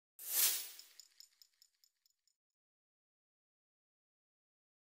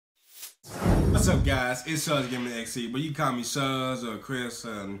What's up, guys? It's Suz Gaming XC, but you call me Suz or Chris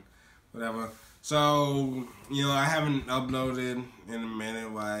and whatever. So, you know, I haven't uploaded in a minute,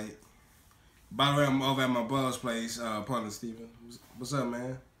 right? By the way, I'm over at my brother's place, partner Steven. What's up,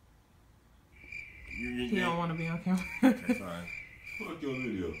 man? You don't want to be on camera. Okay, fine. Fuck your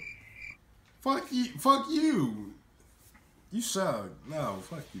video. Fuck you. Fuck you. You suck. No,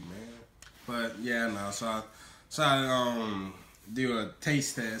 fuck you, man. But yeah, no. So I do a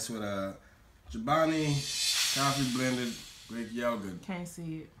taste test with a Chobani coffee blended Greek yogurt. Can't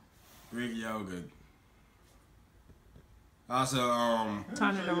see it. Greek yogurt. Also,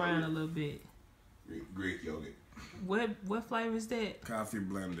 turn it around a little bit. Greek yogurt. What flavor is that? Coffee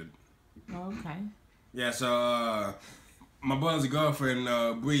blended. Oh, okay. Yeah, so my brother's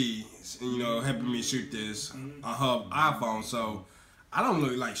girlfriend, Bree, you know, helping me shoot this on her iPhone, so I don't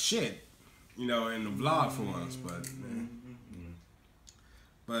look like shit, you know, in the vlog for once, but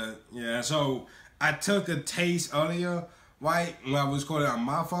yeah, so I took a taste earlier, right, when I was recording on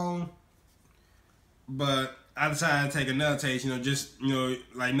my phone, but I decided to take another taste, you know, just, you know,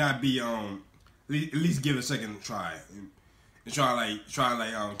 like not be, at least give it a second try, and try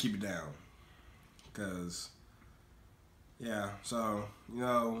keep it down. Cause, yeah, so, you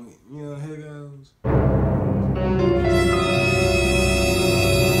know, here goes.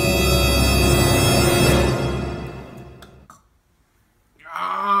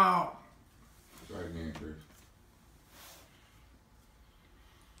 Oh! Try again, Chris.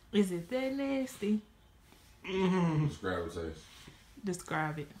 Is it that nasty? Describe the taste.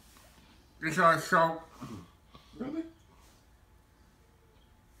 Describe it. It's like so. Really?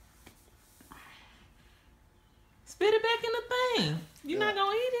 Spit it back in the thing. You're not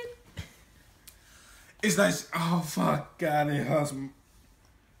gonna eat it. It's like, oh fuck, God, it hurts me.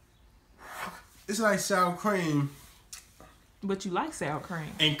 It's like sour cream But you like sour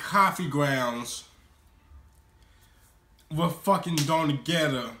cream. and coffee grounds were fucking thrown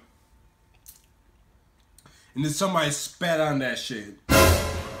together. And then somebody spat on that shit.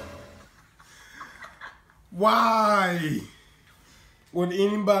 Why would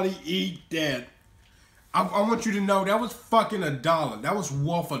anybody eat that? I want you to know that was fucking $1. That was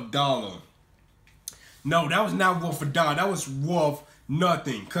worth $1. No, that was not worth $1. That was worth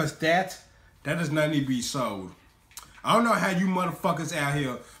nothing. Cause that does not need to be sold. I don't know how you motherfuckers out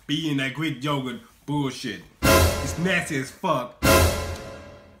here be eating that Greek yogurt bullshit. It's nasty as fuck.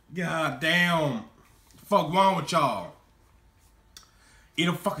 God damn. Fuck wrong with y'all? Eat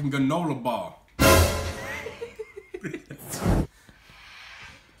a fucking granola bar.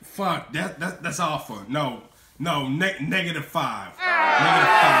 Fuck, that's awful. No, -5. -5.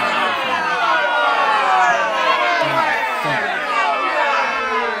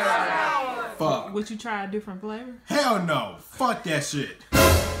 Fuck. Would you try a different flavor? Hell no. Fuck that shit.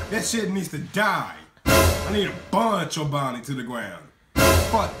 That shit needs to die. I need to burn Chobani to the ground.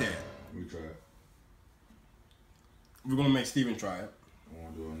 Fuck that. Let me try it. We're gonna make Steven try it. I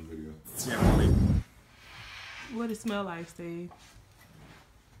want to do it on the video. Yeah, we'll make What it smell like, Steve?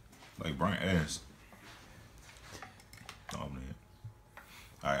 Like burnt ass. Oh man.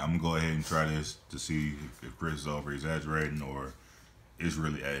 Alright, I'm gonna go ahead and try this to see if Chris is over exaggerating or it's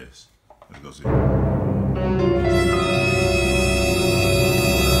really ass. Let's go see.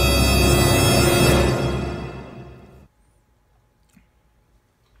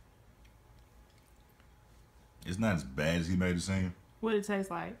 It's not as bad as he made it seem. What it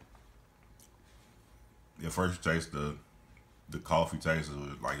taste like? At first you taste the coffee taste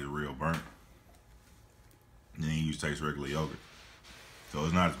like it's real burnt. And then you taste regular yogurt. So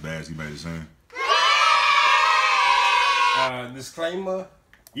it's not as bad as he made it seem. disclaimer,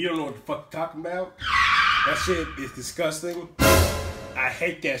 you don't know what the fuck you're talking about. That shit is disgusting. I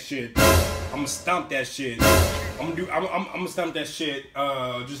hate that shit. I'm gonna stomp that shit. I'm gonna stomp that shit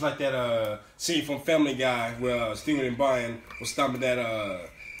just like that scene from Family Guy where Steven and Brian was stomping that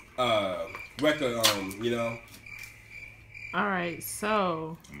record you know. Alright,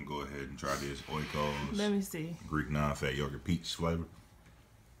 so I'm gonna go ahead and try this Oikos let me see. Greek non-fat yogurt peach flavor.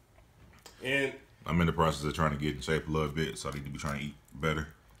 And I'm in the process of trying to get in shape a little bit, so I need to be trying to eat better.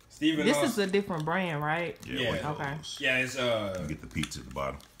 Steven This is a different brand, right? Yeah. Oikos. Okay. yeah, it's You get the peach at the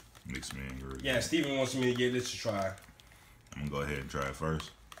bottom. Mix them in. Really yeah, Steven wants me to give this a try. I'm gonna go ahead and try it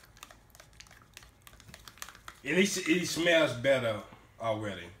first. At least it smells better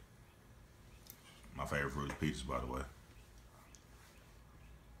already. My favorite fruit is peaches, by the way.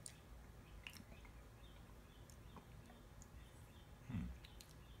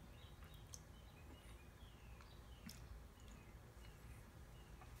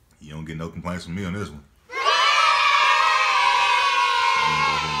 You don't get no complaints from me on this one. I'm gonna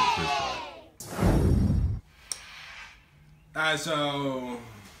go ahead and get this try. Alright, so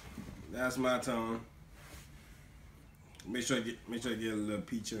that's my tone. Make sure I get a little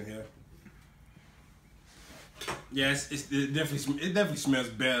peach in here. Yes, it definitely smells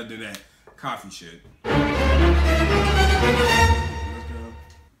better than that coffee shit.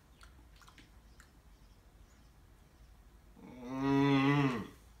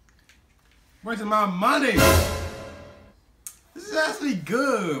 Wasting my money. This is actually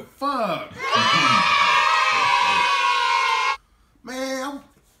good. Fuck. Man,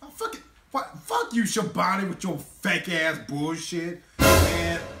 I'm fucking. Fuck you, Shabani, with your fake ass bullshit.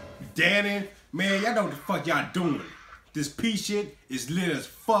 Man, Danny, man, y'all know what the fuck y'all doing. This pea shit is lit as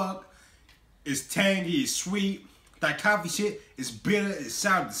fuck. It's tangy, it's sweet. That coffee shit is bitter, it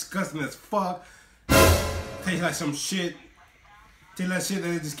sounds disgusting as fuck. Tastes like some shit. Tastes like shit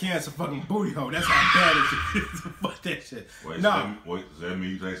that just can't a fucking booty hole. That's how bad it is. Fuck that shit. Wait, no. Does that mean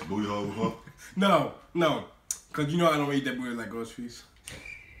you taste booty hole before? No. Cause you know I don't eat that booty like Ghostface.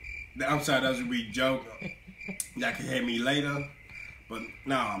 I'm sorry, that was a weak joke. Y'all can hear me later. But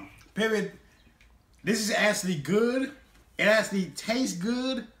nah, period. This is actually good. It actually tastes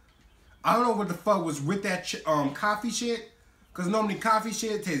good. I don't know what the fuck was with that coffee shit. Cause normally coffee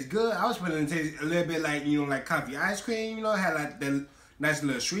shit tastes good. I was putting it taste a little bit like, you know, like coffee ice cream. You know, it had like that nice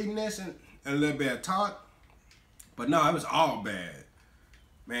little sweetness and a little bit of tart. But no, it was all bad.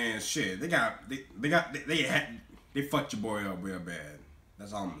 Man, shit. They fucked your boy up real bad.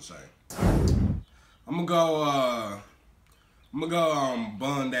 That's all I'm gonna say. I'm gonna go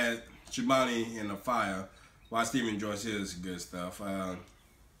burn that Chobani in the fire while Steve enjoys his good stuff.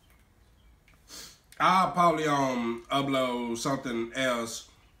 I'll probably upload something else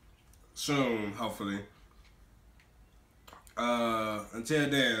soon, hopefully. Until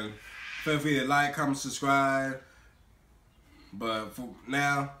then, feel free to like, comment, subscribe. But for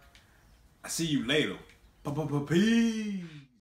now, I see you later. Peace.